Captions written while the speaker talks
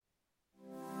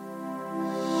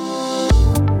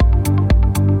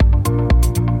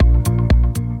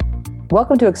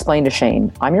Welcome to Explain to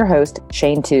Shane. I'm your host,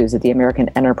 Shane Tews at the American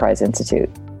Enterprise Institute.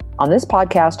 On this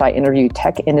podcast, I interview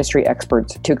tech industry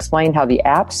experts to explain how the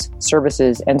apps,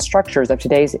 services, and structures of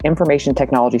today's information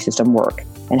technology system work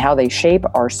and how they shape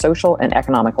our social and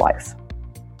economic life.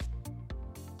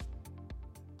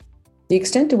 The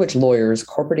extent to which lawyers,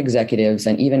 corporate executives,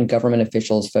 and even government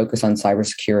officials focus on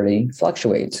cybersecurity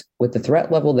fluctuates with the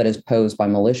threat level that is posed by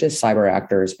malicious cyber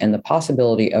actors and the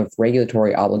possibility of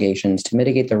regulatory obligations to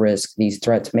mitigate the risk these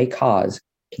threats may cause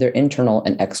to their internal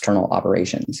and external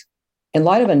operations. In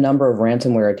light of a number of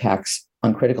ransomware attacks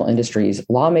on critical industries,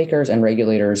 lawmakers and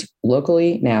regulators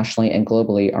locally, nationally, and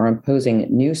globally are imposing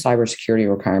new cybersecurity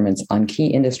requirements on key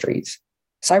industries.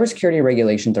 Cybersecurity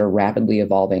regulations are rapidly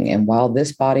evolving, and while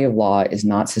this body of law is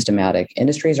not systematic,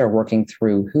 industries are working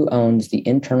through who owns the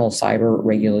internal cyber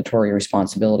regulatory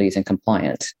responsibilities and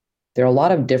compliance. There are a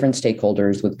lot of different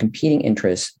stakeholders with competing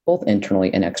interests, both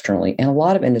internally and externally, and a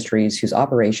lot of industries whose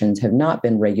operations have not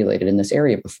been regulated in this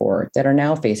area before that are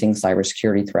now facing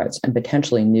cybersecurity threats and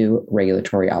potentially new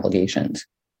regulatory obligations.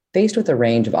 Faced with a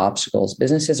range of obstacles,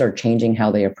 businesses are changing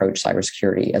how they approach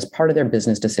cybersecurity as part of their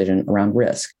business decision around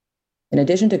risk. In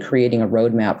addition to creating a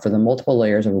roadmap for the multiple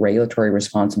layers of regulatory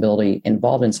responsibility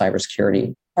involved in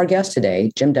cybersecurity, our guest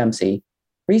today, Jim Dempsey,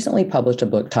 recently published a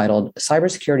book titled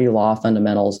Cybersecurity Law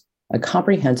Fundamentals: A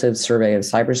Comprehensive Survey of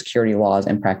Cybersecurity Laws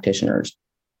and Practitioners.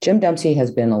 Jim Dempsey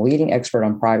has been a leading expert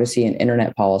on privacy and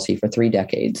internet policy for 3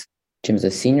 decades. Jim is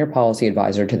a senior policy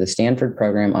advisor to the Stanford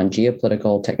Program on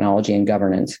Geopolitical Technology and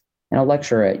Governance and a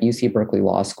lecturer at UC Berkeley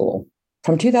Law School.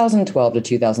 From 2012 to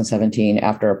 2017,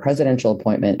 after a presidential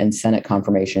appointment and Senate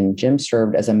confirmation, Jim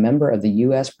served as a member of the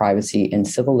U.S. Privacy and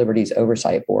Civil Liberties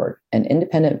Oversight Board, an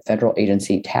independent federal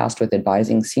agency tasked with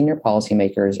advising senior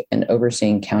policymakers and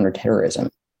overseeing counterterrorism.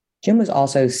 Jim was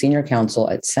also senior counsel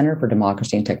at Center for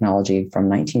Democracy and Technology from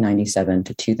 1997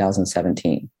 to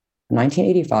 2017. From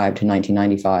 1985 to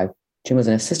 1995, Jim was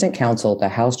an assistant counsel at the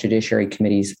House Judiciary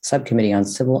Committee's Subcommittee on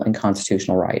Civil and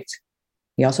Constitutional Rights.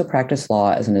 He also practiced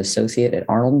law as an associate at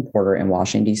Arnold & Porter in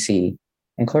Washington, D.C.,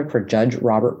 and clerked for Judge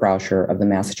Robert Browsher of the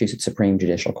Massachusetts Supreme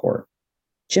Judicial Court.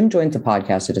 Jim joins the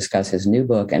podcast to discuss his new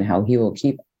book and how he will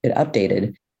keep it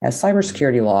updated, as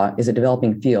cybersecurity law is a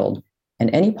developing field, and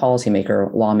any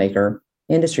policymaker, lawmaker,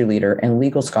 industry leader, and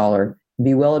legal scholar would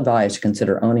be well advised to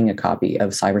consider owning a copy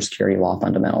of Cybersecurity Law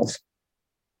Fundamentals.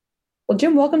 Well,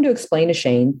 Jim, welcome to Explain to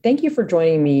Shane. Thank you for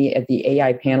joining me at the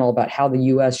AI panel about how the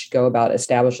U.S. should go about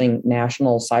establishing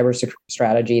national cyber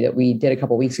strategy that we did a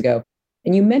couple of weeks ago.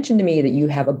 And you mentioned to me that you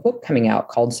have a book coming out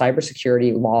called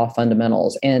Cybersecurity Law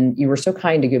Fundamentals, and you were so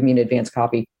kind to give me an advance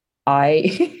copy.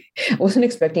 I wasn't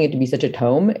expecting it to be such a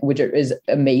tome, which is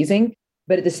amazing.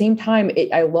 But at the same time,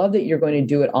 I love that you're going to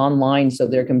do it online so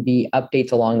there can be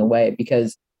updates along the way,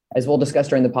 because as we'll discuss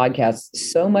during the podcast,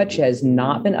 so much has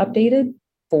not been updated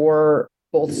for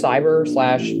both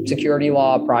cyber/security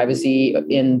law, privacy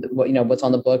in what's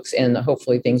on the books, and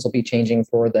hopefully things will be changing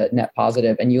for the net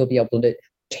positive, and you'll be able to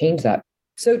change that.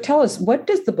 So tell us, what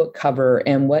does the book cover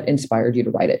and what inspired you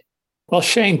to write it? Well,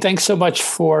 Shane, thanks so much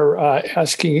for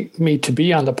asking me to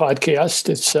be on the podcast.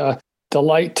 It's a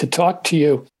delight to talk to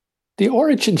you. The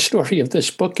origin story of this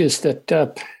book is that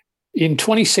in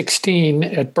 2016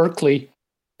 at Berkeley,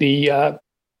 the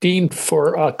dean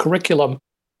for curriculum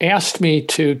asked me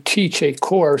to teach a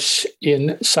course in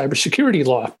cybersecurity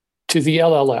law to the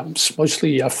LLMs,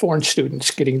 mostly foreign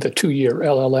students getting the 2-year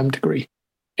LLM degree.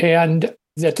 And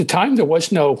at the time, there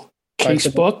was no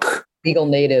casebook. Legal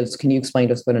natives, can you explain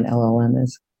to us what an LLM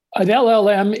is? An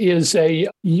LLM is a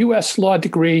U.S. law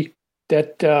degree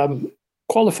that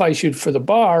qualifies you for the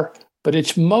bar, but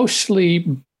it's mostly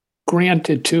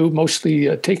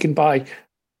taken by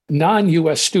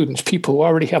non-U.S. students, people who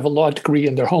already have a law degree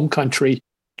in their home country,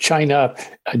 China,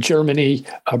 Germany,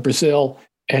 Brazil,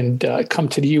 and come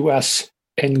to the U.S.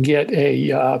 and get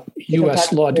a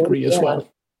U.S. law degree as well.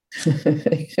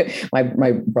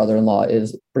 My brother-in-law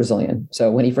is Brazilian. So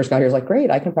when he first got here, he was like,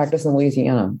 great, I can practice in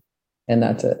Louisiana. And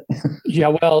that's it. Yeah,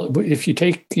 well, if you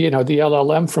take, the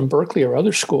LLM from Berkeley or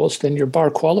other schools, then you're bar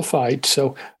qualified.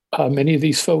 So many of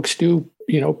these folks do,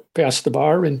 pass the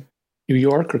bar in New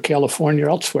York or California or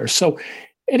elsewhere. So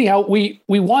anyhow, we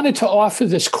wanted to offer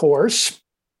this course,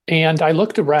 and I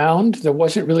looked around. There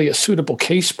wasn't really a suitable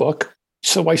casebook.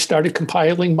 So I started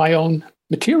compiling my own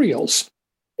materials.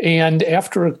 And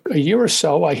after a year or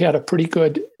so, I had a pretty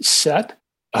good set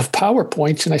of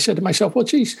PowerPoints. And I said to myself, well,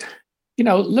 geez,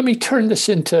 let me turn this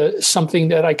into something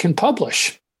that I can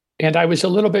publish. And I was a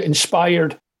little bit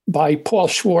inspired by Paul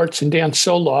Schwartz and Dan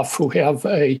Soloff, who have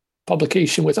a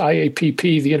publication with IAPP,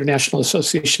 the International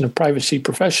Association of Privacy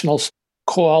Professionals,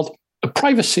 called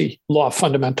Privacy Law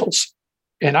Fundamentals.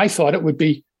 And I thought it would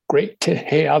be great to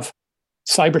have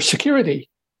cybersecurity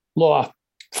law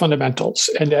fundamentals,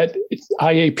 and that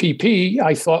IAPP,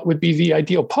 I thought, would be the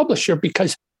ideal publisher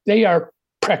because they are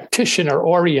practitioner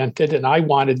oriented. And I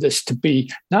wanted this to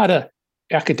be not an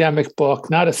academic book,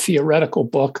 not a theoretical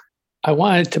book. I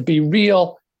wanted it to be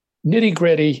real, nitty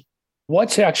gritty,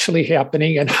 what's actually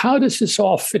happening and how does this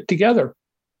all fit together?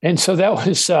 And so that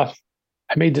was, I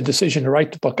made the decision to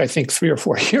write the book, I think 3 or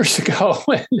 4 years ago.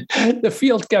 And the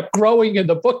field kept growing and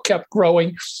the book kept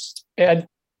growing. And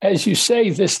as you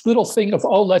say, this little thing of,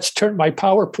 let's turn my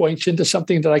PowerPoints into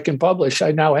something that I can publish,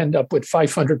 I now end up with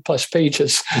 500 plus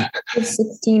pages. It's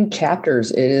 16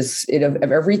 chapters. It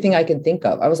of everything I can think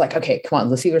of. I was like, okay, come on,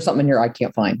 let's see if there's something in here I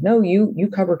can't find. No, you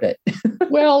covered it.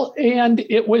 Well, and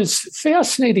it was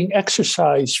fascinating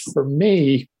exercise for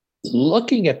me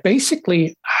looking at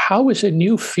basically how is a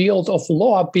new field of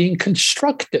law being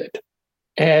constructed.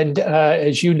 And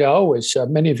as you know, as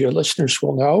many of your listeners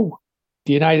will know,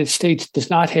 the United States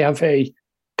does not have a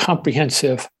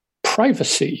comprehensive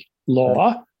privacy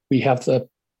law. We have the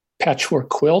patchwork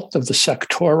quilt of the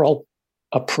sectoral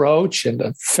approach and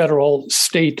the federal,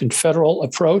 state, and federal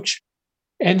approach.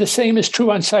 And the same is true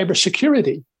on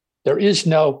cybersecurity. There is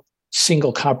no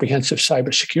single comprehensive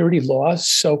cybersecurity law.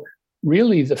 So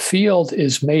really the field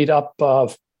is made up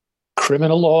of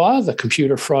criminal law, the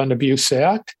Computer Fraud and Abuse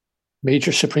Act,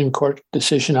 major Supreme Court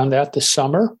decision on that this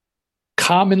summer,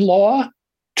 common law,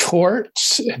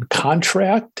 torts and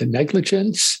contract and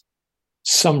negligence,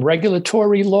 some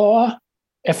regulatory law,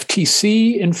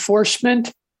 FTC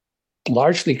enforcement,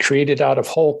 largely created out of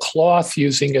whole cloth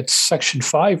using its Section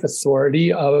 5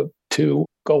 authority to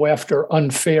go after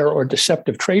unfair or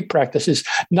deceptive trade practices.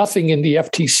 Nothing in the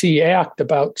FTC Act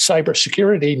about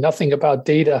cybersecurity, nothing about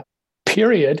data,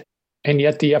 period. And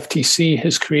yet the FTC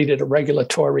has created a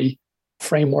regulatory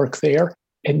framework there.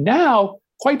 And now,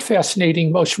 quite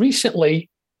fascinating, most recently,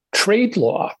 trade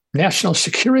law, national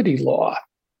security law,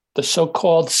 the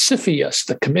so-called CFIUS,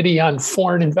 the Committee on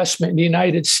Foreign Investment in the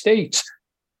United States,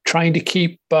 trying to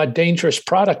keep dangerous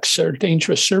products or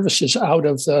dangerous services out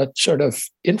of the sort of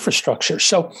infrastructure.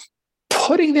 So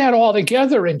putting that all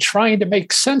together and trying to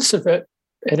make sense of it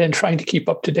and then trying to keep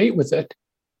up to date with it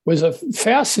was a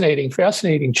fascinating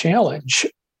challenge.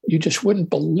 You just wouldn't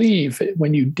believe it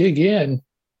when you dig in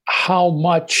how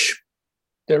much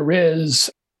there is,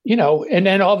 and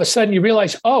then all of a sudden you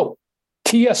realize,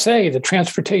 TSA, the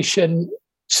Transportation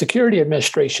Security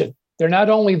Administration, they're not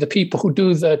only the people who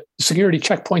do the security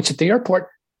checkpoints at the airport,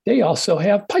 they also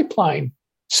have pipeline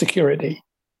security.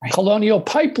 Right. Colonial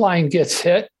Pipeline gets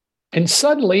hit, and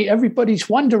suddenly everybody's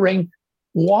wondering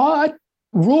what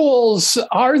rules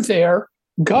are there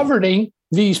governing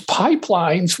these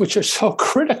pipelines, which are so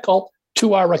critical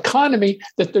to our economy,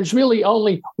 that there's really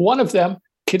only one of them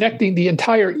connecting the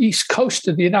entire East Coast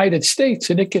of the United States,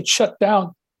 and it gets shut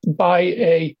down by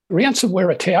a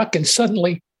ransomware attack, and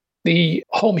suddenly the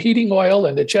home heating oil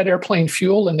and the jet airplane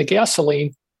fuel and the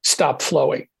gasoline stop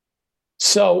flowing.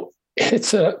 So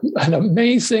it's an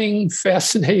amazing,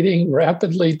 fascinating,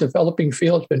 rapidly developing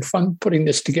field. It's been fun putting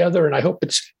this together, and I hope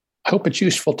it's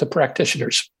useful to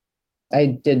practitioners. I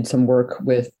did some work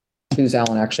with Booz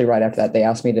Allen actually right after that. They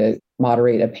asked me to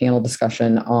moderate a panel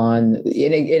discussion on,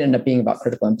 it ended up being about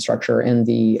critical infrastructure and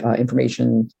the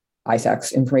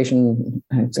ISACs,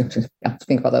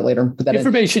 think about that later. But that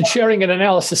information sharing and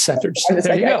analysis centers.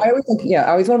 I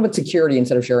always wanted with security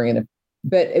instead of sharing it.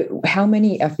 But how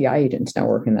many FBI agents now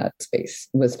work in that space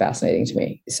was fascinating to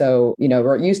me. So,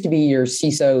 where it used to be your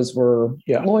CISOs were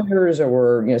lawyers or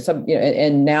were,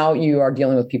 and now you are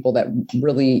dealing with people that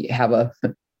really have a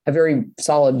very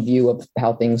solid view of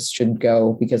how things should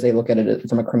go because they look at it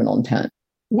from a criminal intent.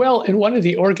 Well, and one of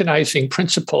the organizing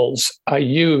principles I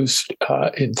used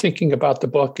in thinking about the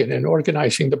book and in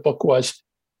organizing the book was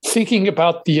thinking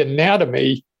about the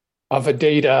anatomy of a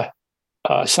data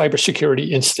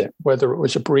cybersecurity incident, whether it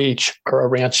was a breach or a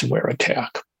ransomware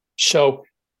attack. So,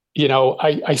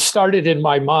 I started in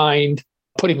my mind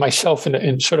putting myself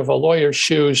in sort of a lawyer's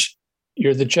shoes.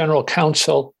 You're the general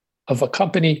counsel of a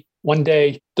company. One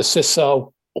day, the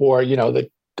CISO or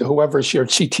whoever's your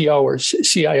CTO or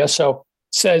CISO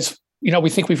says, we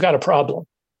think we've got a problem.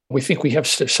 We think we have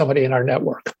somebody in our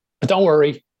network. But don't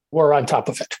worry, we're on top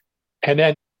of it. And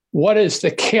then what is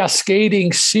the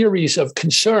cascading series of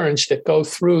concerns that go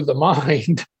through the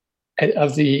mind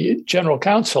of the general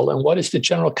counsel? And what is the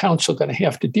general counsel going to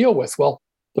have to deal with? Well,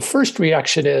 the first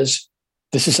reaction is,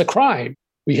 this is a crime.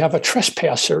 We have a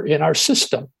trespasser in our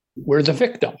system. We're the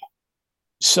victim.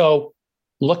 So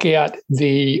look at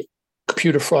the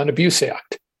Computer Fraud and Abuse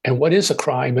Act and what is a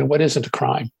crime and what isn't a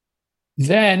crime.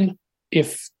 Then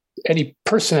if any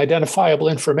person identifiable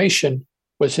information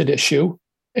was at issue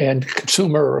and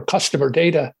consumer or customer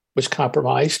data was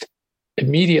compromised,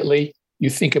 immediately you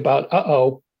think about,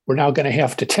 we're now going to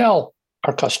have to tell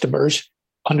our customers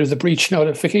under the breach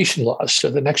notification laws.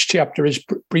 So the next chapter is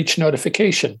breach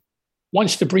notification.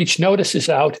 Once the breach notice is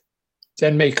out,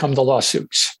 then may come the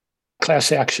lawsuits,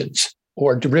 class actions,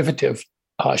 or derivative,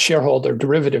 shareholder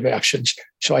derivative actions.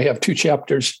 So I have 2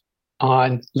 chapters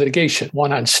on litigation,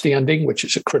 one on standing, which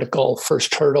is a critical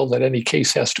first hurdle that any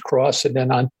case has to cross, and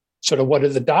then on sort of what are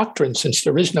the doctrines, since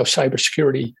there is no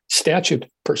cybersecurity statute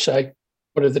per se,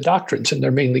 what are the doctrines? And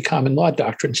they're mainly common law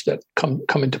doctrines that come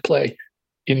into play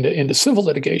into civil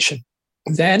litigation.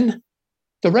 Then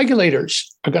the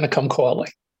regulators are going to come calling.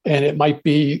 And it might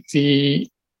be the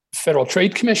Federal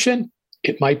Trade Commission.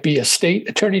 It might be a state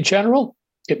attorney general.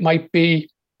 It might be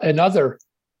another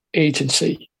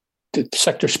agency, the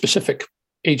sector-specific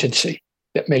agency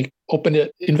that may open an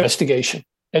investigation.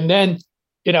 And then,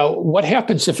 what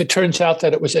happens if it turns out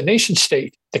that it was a nation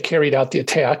state that carried out the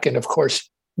attack? And of course,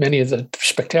 many of the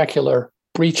spectacular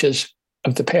breaches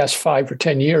of the past 5 or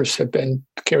 10 years have been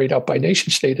carried out by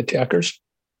nation state attackers.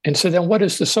 And so then what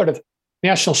is the sort of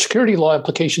national security law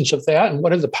implications of that? And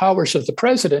what are the powers of the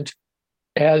president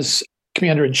as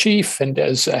commander-in-chief and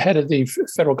as head of the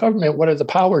federal government? What are the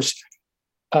powers,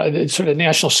 the sort of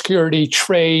national security,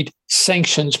 trade,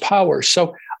 sanctions powers?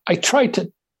 So I tried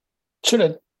to sort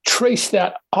of trace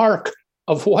that arc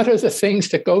of what are the things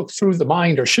that go through the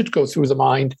mind or should go through the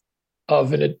mind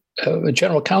of a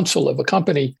general counsel of a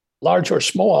company, large or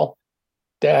small,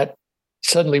 that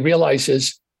suddenly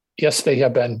realizes, yes, they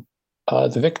have been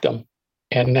the victim.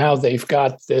 And now they've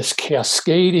got this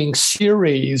cascading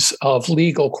series of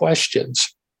legal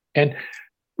questions. And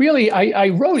really, I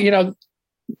wrote,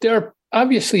 there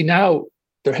obviously now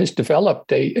there has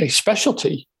developed a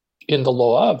specialty in the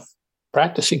law of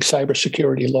practicing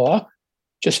cybersecurity law.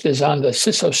 Just as on the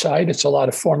CISO side, it's a lot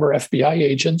of former FBI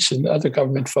agents and other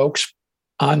government folks.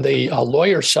 On the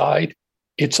lawyer side,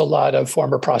 it's a lot of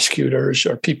former prosecutors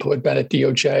or people who had been at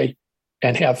DOJ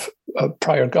and have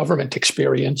prior government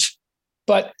experience.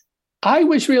 But I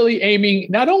was really aiming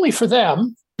not only for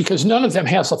them, because none of them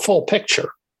has a full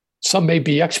picture. Some may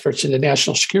be experts in the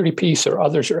national security piece, or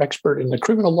others are expert in the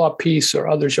criminal law piece, or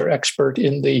others are expert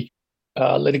in the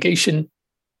litigation,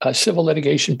 civil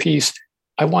litigation piece.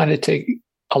 I wanted to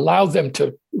allow them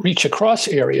to reach across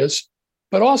areas.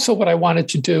 But also what I wanted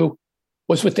to do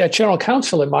was with that general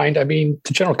counsel in mind. I mean,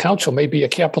 the general counsel may be a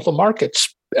capital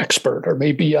markets expert, or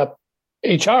maybe a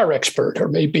HR expert, or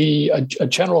maybe a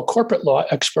general corporate law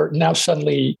expert. And now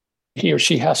suddenly he or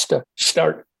she has to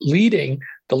start leading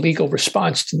the legal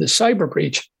response to the cyber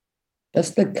breach.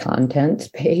 Just the contents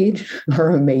page are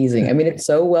amazing. I mean, it's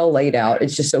so well laid out.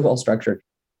 It's just so well structured.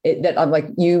 That I'm like,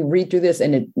 you read through this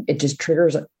and it just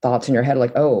triggers thoughts in your head,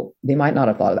 like, oh, they might not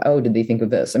have thought of that. Oh, did they think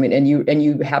of this? I mean, and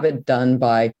you have it done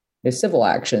by the civil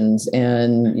actions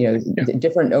and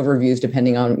different overviews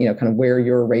depending on kind of where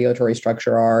your regulatory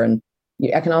structure are, and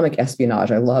economic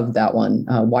espionage. I love that one.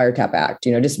 Wiretap Act.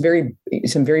 Just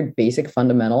some very basic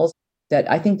fundamentals that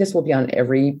I think this will be on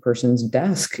every person's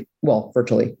desk. Well,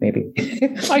 virtually, maybe.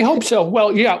 I hope so.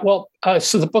 Well, yeah. Well,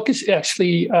 so the book is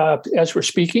actually, as we're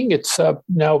speaking, it's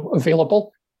now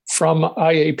available from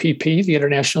IAPP, the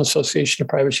International Association of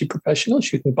Privacy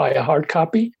Professionals. You can buy a hard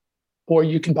copy, or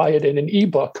you can buy it in an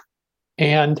ebook.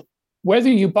 And whether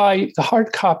you buy the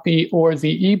hard copy or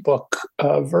the ebook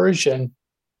version,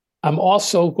 I'm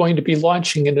also going to be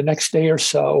launching in the next day or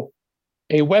so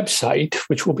a website,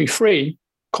 which will be free,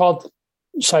 called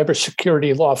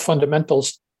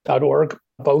cybersecurity.lawfundamentals.org,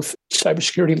 both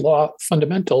cybersecurity law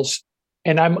fundamentals.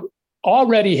 And I've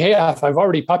already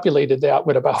populated that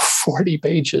with about 40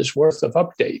 pages worth of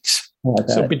updates. Okay.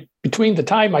 So between the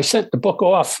time I sent the book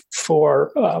off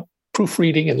for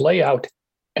proofreading and layout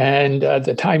and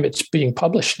the time it's being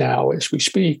published now as we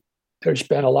speak, there's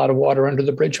been a lot of water under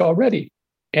the bridge already.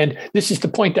 And this is the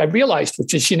point I realized,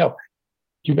 which is, you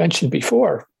mentioned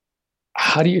before,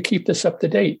 how do you keep this up to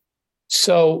date?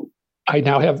 So I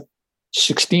now have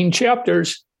 16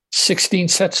 chapters, 16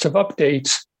 sets of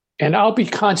updates, and I'll be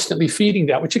constantly feeding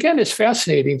that, which again is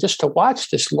fascinating, just to watch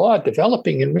this law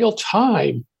developing in real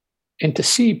time and to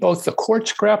see both the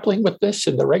courts grappling with this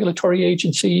and the regulatory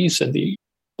agencies and the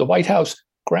White House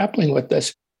grappling with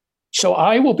this. So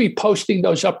I will be posting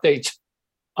those updates.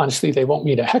 Honestly, they won't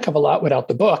mean a heck of a lot without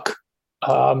the book,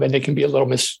 and they can be a little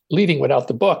misleading without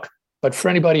the book. But for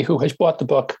anybody who has bought the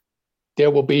book, there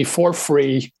will be for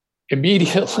free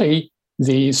immediately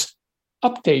these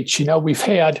updates. We've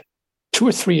had 2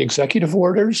 or 3 executive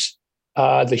orders,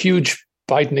 the huge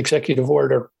Biden executive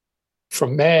order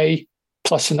from May,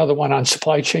 plus another one on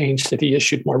supply chains that he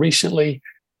issued more recently.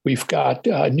 We've got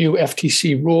new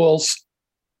FTC rules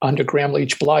under Graham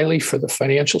Leach Bliley for the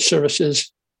financial services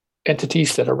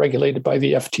entities that are regulated by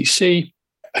the FTC,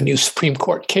 a new Supreme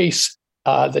Court case,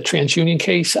 the TransUnion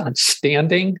case on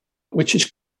standing, which is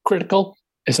critical.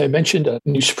 As I mentioned, a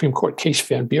new Supreme Court case,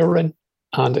 Van Buren,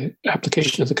 on the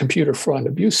application of the Computer Fraud and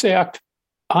Abuse Act,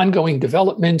 ongoing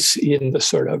developments in the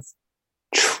sort of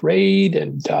trade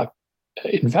and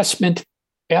investment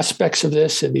aspects of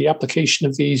this and the application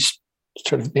of these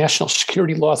sort of national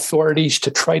security law authorities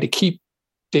to try to keep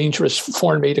dangerous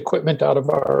foreign-made equipment out of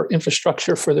our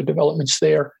infrastructure, for the developments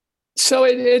there. So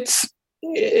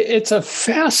it's a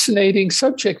fascinating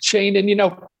subject, Shane. And,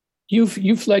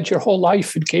 you've led your whole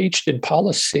life engaged in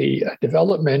policy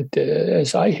development,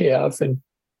 as I have, and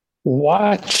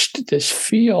watched this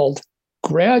field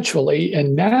gradually,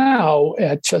 and now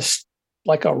at just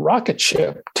like a rocket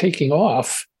ship taking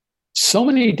off, so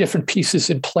many different pieces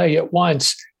in play at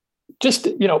once. Just,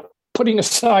 putting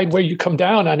aside where you come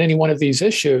down on any one of these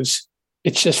issues,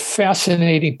 it's just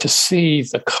fascinating to see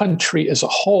the country as a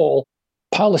whole,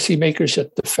 policymakers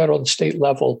at the federal and state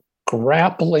level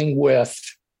grappling with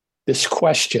this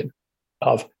question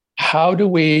of how do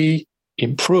we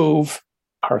improve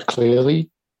our clearly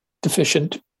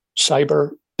deficient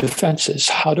cyber defenses?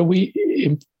 How do we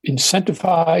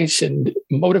incentivize and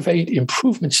motivate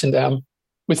improvements in them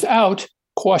without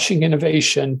quashing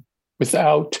innovation,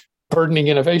 without burdening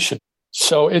innovation?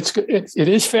 So it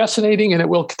is fascinating, and it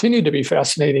will continue to be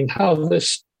fascinating how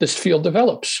this field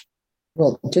develops.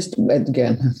 Well, just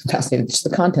again, fascinating, just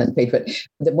the content page, but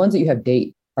the ones that you have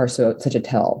date are such a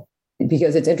tell,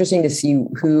 because it's interesting to see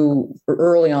who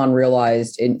early on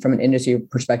realized from an industry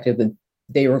perspective that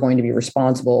they were going to be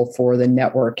responsible for the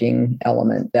networking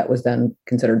element that was then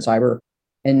considered cyber.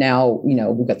 And now,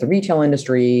 we've got the retail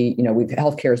industry,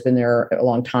 healthcare has been there a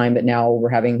long time, but now we're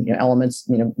having elements,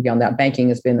 beyond that. Banking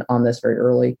has been on this very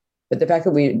early. But the fact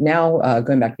that we now,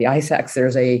 going back to the ISACs,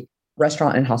 there's a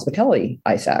restaurant and hospitality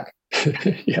ISAC.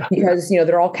 Yeah. Because,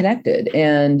 they're all connected.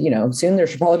 And, soon there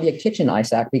should probably be a kitchen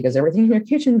ISAC, because everything in your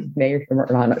kitchen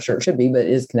I'm not sure it should be, but it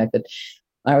is connected.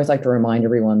 I always like to remind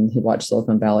everyone who watched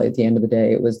Silicon Valley, at the end of the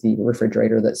day, it was the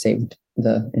refrigerator that saved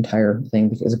the entire thing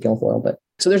because of Guilfoyle. But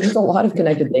so there's just a lot of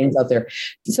connected things out there.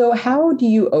 So how do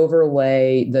you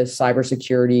overlay the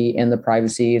cybersecurity and the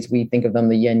privacy, as we think of them,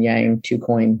 the yin yang two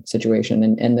coin situation,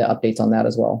 and the updates on that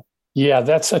as well? Yeah,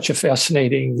 that's such a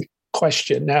fascinating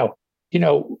question. Now,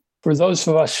 for those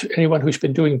of us, anyone who's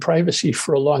been doing privacy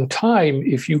for a long time,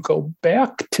 if you go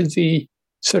back to the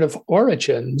sort of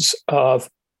origins of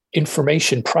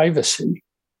information privacy,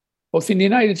 both in the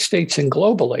United States and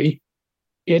globally,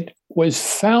 it was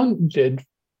founded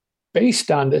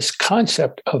based on this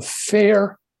concept of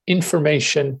fair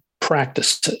information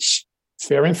practices.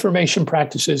 Fair information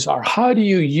practices are, how do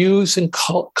you use and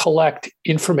collect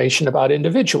information about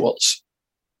individuals?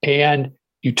 And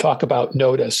you talk about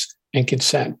notice and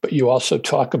consent, but you also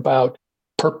talk about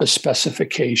purpose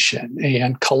specification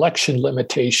and collection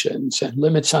limitations and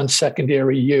limits on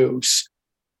secondary use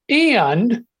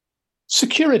and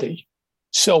security.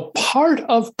 So part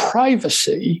of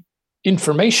privacy,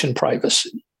 information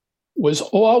privacy, was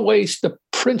always the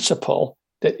principle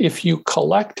that if you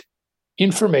collect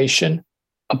information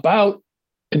about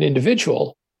an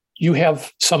individual, you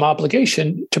have some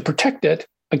obligation to protect it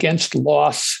against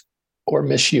loss or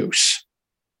misuse.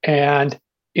 And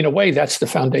in a way, that's the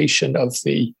foundation of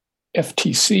the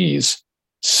FTC's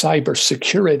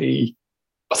cybersecurity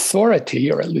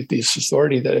authority, or at least this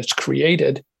authority that it's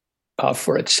created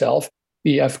for itself.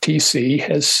 The FTC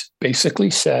has basically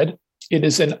said it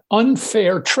is an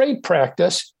unfair trade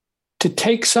practice to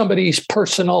take somebody's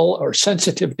personal or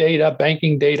sensitive data,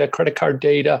 banking data, credit card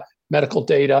data, medical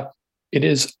data. It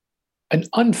is an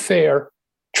unfair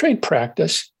trade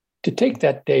practice to take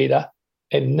that data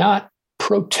and not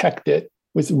protect it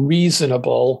with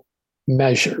reasonable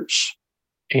measures.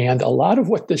 And a lot of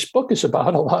what this book is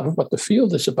about, a lot of what the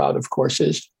field is about, of course,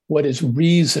 is what is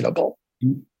reasonable.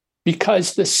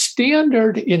 Because the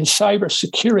standard in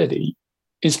cybersecurity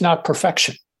is not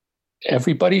perfection.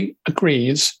 Everybody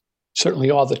agrees, certainly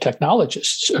all the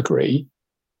technologists agree,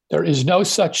 there is no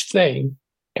such thing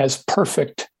as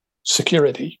perfect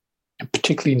security, and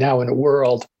particularly now in a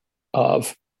world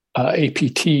of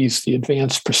APTs, the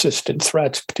advanced persistent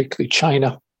threats, particularly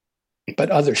China,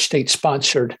 but other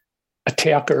state-sponsored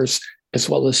attackers, as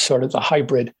well as sort of the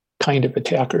hybrid kind of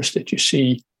attackers that you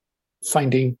see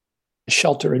finding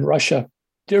shelter in Russia.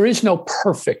 There is no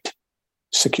perfect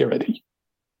security.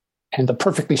 And the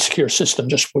perfectly secure system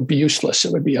just would be useless.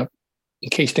 It would be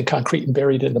encased in concrete and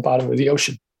buried in the bottom of the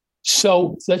ocean.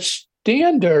 So let's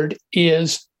standard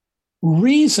is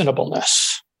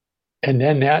reasonableness. And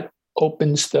then that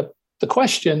opens the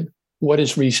question, what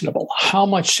is reasonable? How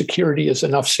much security is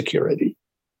enough security?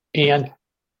 And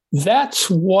that's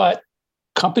what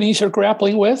companies are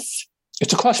grappling with.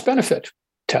 It's a cost-benefit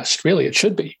test, really, it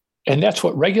should be. And that's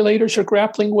what regulators are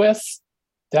grappling with.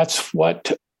 That's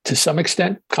what, to some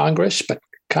extent, Congress, but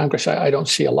Congress, I don't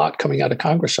see a lot coming out of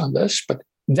Congress on this, but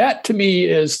that to me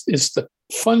is the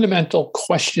fundamental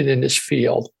question in this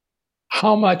field.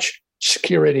 How much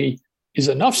security is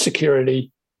enough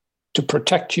security to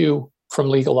protect you from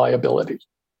legal liability?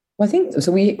 Well, I think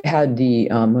so. We had the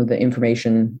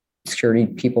information security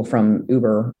people from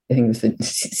Uber, I think it was the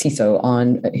CISO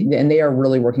on, and they are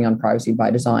really working on privacy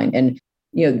by design. And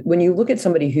when you look at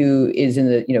somebody who is in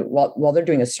the, while they're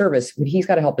doing a service, what he's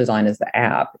got to help design is the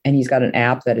app, and he's got an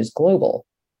app that is global.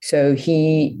 So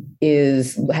he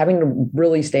is having to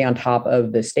really stay on top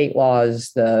of the state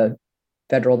laws, the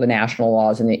federal, the national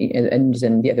laws, and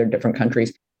in the other different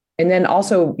countries. And then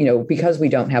also, because we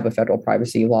don't have a federal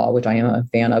privacy law, which I am a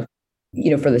fan of,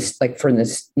 for this, like for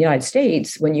this United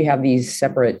States, when you have these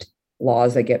separate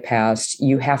laws that get passed,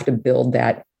 you have to build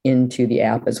that into the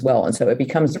app as well. And so it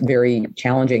becomes very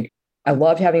challenging. I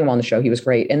loved having him on the show. He was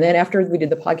great. And then after we did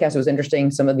the podcast, it was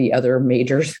interesting. Some of the other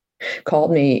majors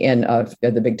called me and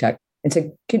the big tech and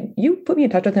said, could you put me in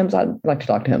touch with him? So I'd like to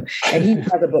talk to him. And he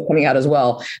has a book coming out as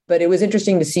well. But it was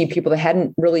interesting to see people that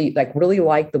hadn't really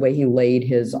liked the way he laid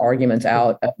his arguments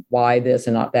out of why this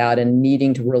and not that, and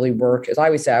needing to really work. As I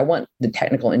always say, I want the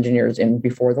technical engineers in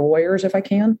before the lawyers if I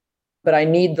can, but I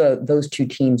need those two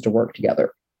teams to work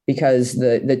together, because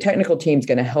the technical team is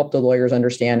going to help the lawyers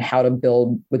understand how to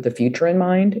build with the future in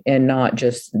mind, and not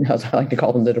just, as I like to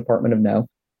call them, the Department of No.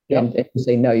 Yep. And you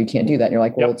say, no, you can't do that. And you're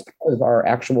like, well, It's part of our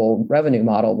actual revenue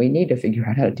model. We need to figure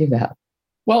out how to do that.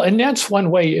 Well, and that's one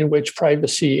way in which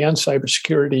privacy and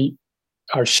cybersecurity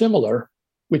are similar,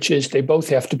 which is they both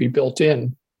have to be built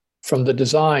in from the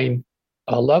design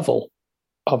level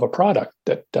of a product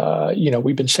that,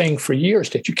 we've been saying for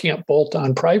years that you can't bolt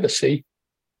on privacy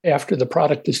after the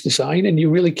product is designed, and you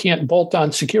really can't bolt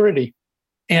on security.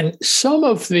 And some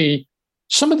of the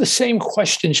same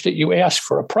questions that you ask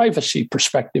for a privacy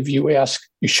perspective, you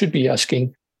should be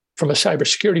asking from a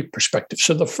cybersecurity perspective.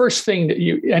 So the first thing that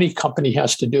any company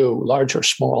has to do, large or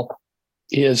small,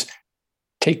 is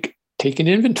take an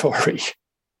inventory.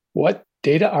 What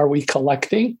data are we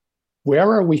collecting?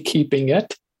 Where are we keeping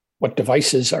it? What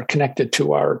devices are connected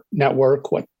to our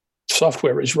network? What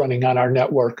software is running on our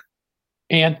network?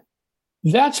 And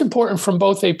that's important from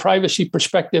both a privacy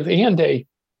perspective and a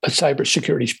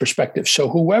cybersecurity perspective. So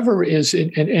whoever is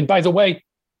and by the way,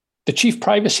 the chief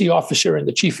privacy officer and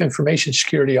the chief information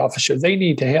security officer, they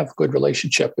need to have a good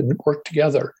relationship and work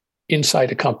together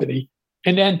inside a company.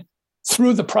 And then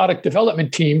through the product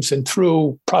development teams and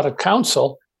through product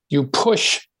counsel, you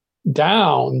push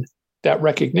down that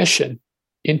recognition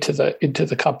into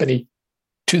the company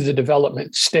to the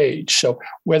development stage. So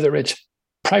whether it's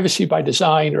privacy by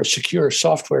design or secure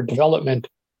software development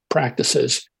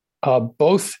practices,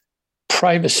 both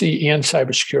privacy and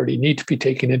cybersecurity need to be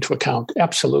taken into account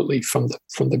absolutely from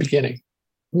the beginning.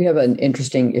 We have an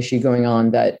interesting issue going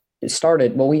on that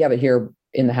started, we have it here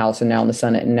in the House and now in the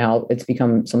Senate, and now it's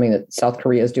become something that South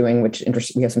Korea is doing, which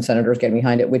we have some senators getting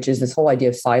behind it, which is this whole idea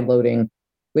of side loading,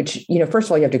 which, first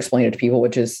of all, you have to explain it to people,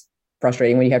 which is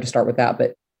frustrating when you have to start with that.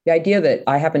 But the idea that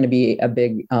I happen to be a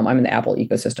big, I'm in the Apple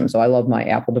ecosystem, so I love my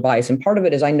Apple device. And part of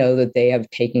it is I know that they have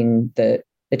taken the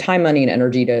time, money, and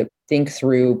energy to think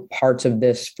through parts of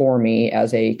this for me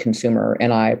as a consumer.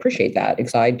 And I appreciate that,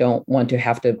 because I don't want to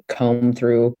have to comb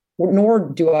through, nor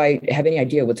do I have any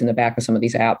idea what's in the back of some of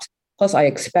these apps. Plus, I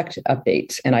expect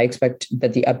updates, and I expect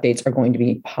that the updates are going to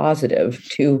be positive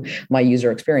to my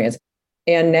user experience.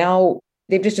 And now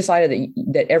they've just decided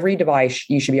that every device,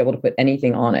 you should be able to put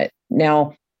anything on it.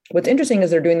 Now, what's interesting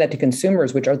is they're doing that to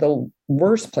consumers, which are the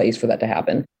worst place for that to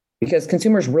happen, because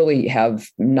consumers really have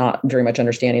not very much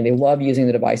understanding. They love using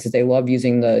the devices. They love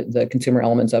using the consumer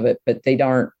elements of it, but they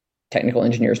aren't technical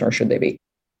engineers, nor should they be.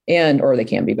 Or they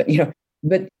can be, but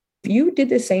if you did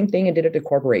the same thing and did it to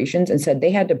corporations and said they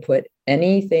had to put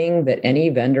anything that any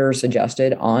vendor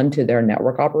suggested onto their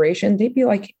network operation, they'd be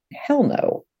like, hell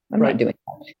no, I'm not doing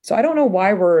that. So I don't know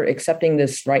why we're accepting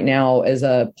this right now as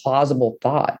a plausible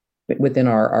thought within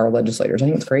our legislators. I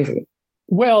think it's crazy.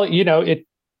 Well,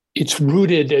 it's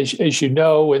rooted, as you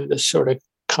know, in this sort of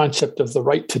concept of the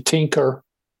right to tinker,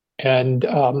 and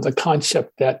the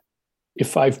concept that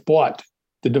if I've bought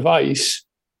the device,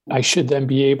 I should then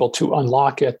be able to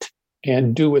unlock it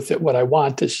and do with it what I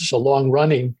want. This is a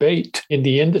long-running bait in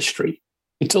the industry.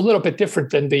 It's a little bit different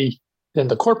than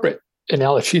the corporate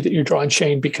analogy that you're drawing,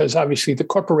 Shane, because obviously the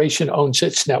corporation owns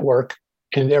its network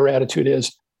and their attitude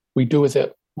is we do with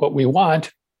it what we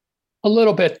want. A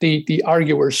little bit, the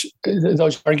arguers,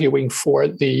 those arguing for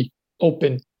the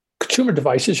open consumer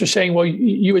devices are saying, well,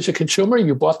 you as a consumer,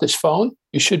 you bought this phone,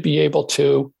 you should be able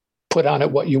to put on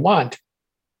it what you want.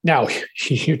 Now,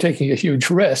 you're taking a huge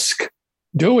risk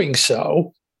doing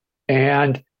so.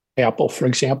 And Apple, for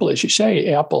example, as you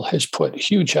say, Apple has put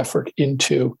huge effort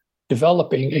into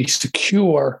developing a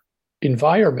secure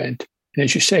environment. And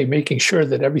as you say, making sure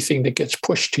that everything that gets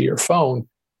pushed to your phone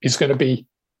is going to be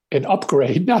an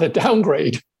upgrade, not a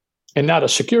downgrade, and not a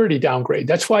security downgrade.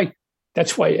 That's why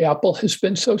Apple has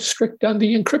been so strict on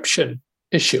the encryption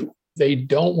issue. They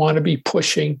don't want to be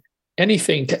pushing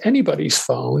anything to anybody's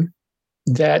phone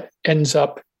that ends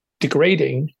up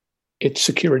degrading its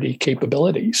security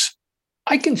capabilities.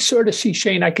 I can sort of see,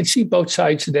 Shane, I can see both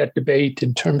sides of that debate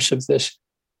in terms of this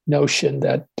notion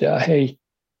that, hey,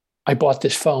 I bought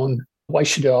this phone. Why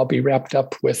should it all be wrapped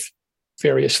up with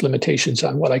various limitations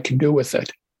on what I can do with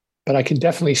it? But I can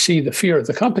definitely see the fear of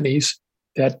the companies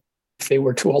that if they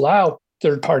were to allow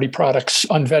third-party products,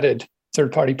 unvetted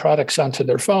third-party products onto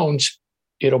their phones,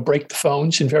 it'll break the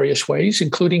phones in various ways,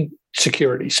 including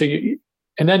security.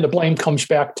 And then the blame comes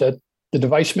back to the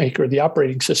device maker, the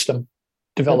operating system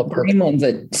developer. The ones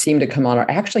that seem to come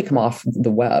off the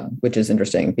web, which is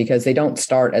interesting because they don't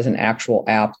start as an actual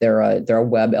app. They're a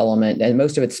web element, and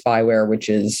most of it's spyware, which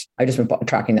is, I've just been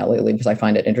tracking that lately because I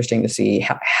find it interesting to see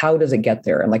how does it get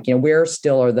there, and where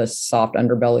still are the soft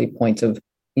underbelly points of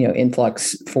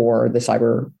influx for the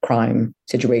cyber crime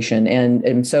situation,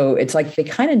 and so it's like they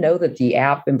kind of know that the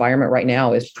app environment right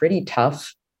now is pretty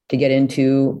tough to get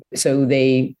into, so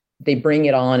they bring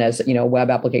it on as a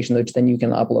web application which then you can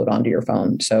upload onto your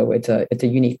phone. So it's a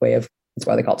unique way of, that's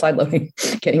why they call it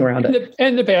sideloading, getting around it.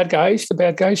 And the bad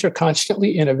guys are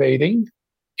constantly innovating.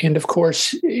 And of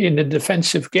course, in the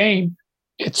defensive game,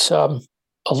 it's a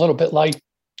little bit like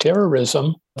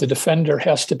terrorism. The defender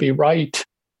has to be right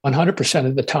 100%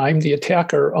 of the time. The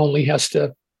attacker only has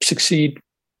to succeed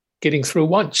getting through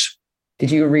once. Did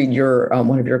you read your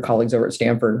one of your colleagues over at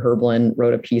Stanford, Herblin,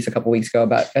 wrote a piece a couple of weeks ago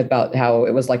about how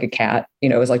it was like a cat,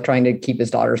 it was like trying to keep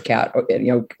his daughter's cat,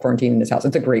 quarantined in his house.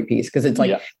 It's a great piece because it's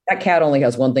like that cat only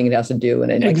has one thing it has to do,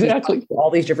 and exactly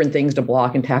all these different things to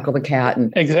block and tackle the cat.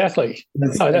 And exactly,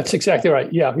 that's exactly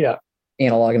right. Yeah.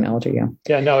 Analog analogy.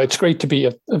 Yeah. No, it's great to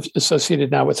be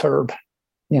associated now with Herb.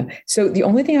 Yeah. So the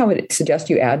only thing I would suggest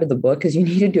you add to the book is you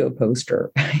need to do a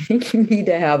poster. I think you need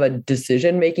to have a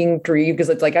decision-making tree because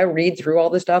it's like I read through all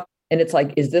this stuff and it's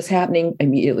like, is this happening?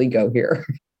 Immediately go here.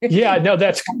 Yeah. No,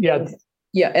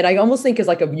 Yeah. And I almost think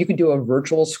you could do a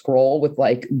virtual scroll with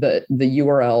like the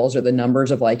URLs or the numbers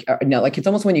of it's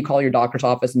almost when you call your doctor's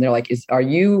office and they're like, are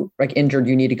you like injured?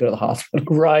 You need to go to the hospital.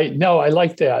 Right. No, I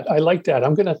like that.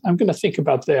 I'm going to think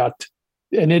about that.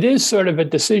 And it is sort of a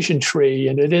decision tree,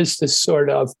 and it is this sort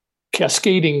of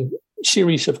cascading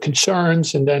series of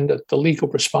concerns and then the legal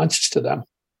responses to them.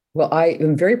 Well, I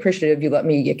am very appreciative you let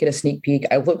me get a sneak peek.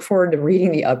 I look forward to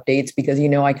reading the updates because,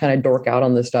 I kind of dork out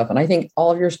on this stuff. And I think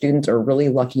all of your students are really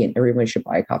lucky and everybody should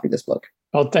buy a copy of this book.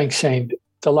 Oh, thanks, Shane.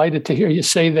 Delighted to hear you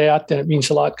say that. And it means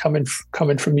a lot coming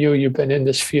from you. You've been in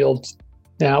this field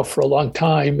now for a long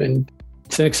time, and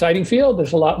it's an exciting field.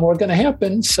 There's a lot more going to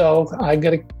happen. So I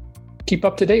got to keep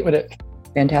up to date with it.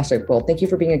 Fantastic. Well, thank you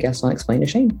for being a guest on Explain to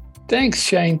Shane. Thanks,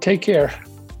 Shane. Take care.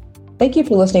 Thank you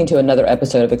for listening to another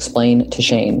episode of Explain to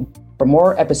Shane. For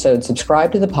more episodes,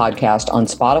 subscribe to the podcast on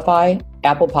Spotify,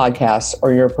 Apple Podcasts,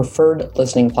 or your preferred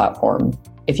listening platform.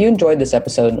 If you enjoyed this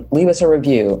episode, leave us a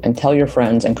review and tell your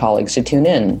friends and colleagues to tune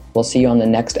in. We'll see you on the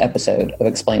next episode of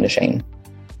Explain to Shane.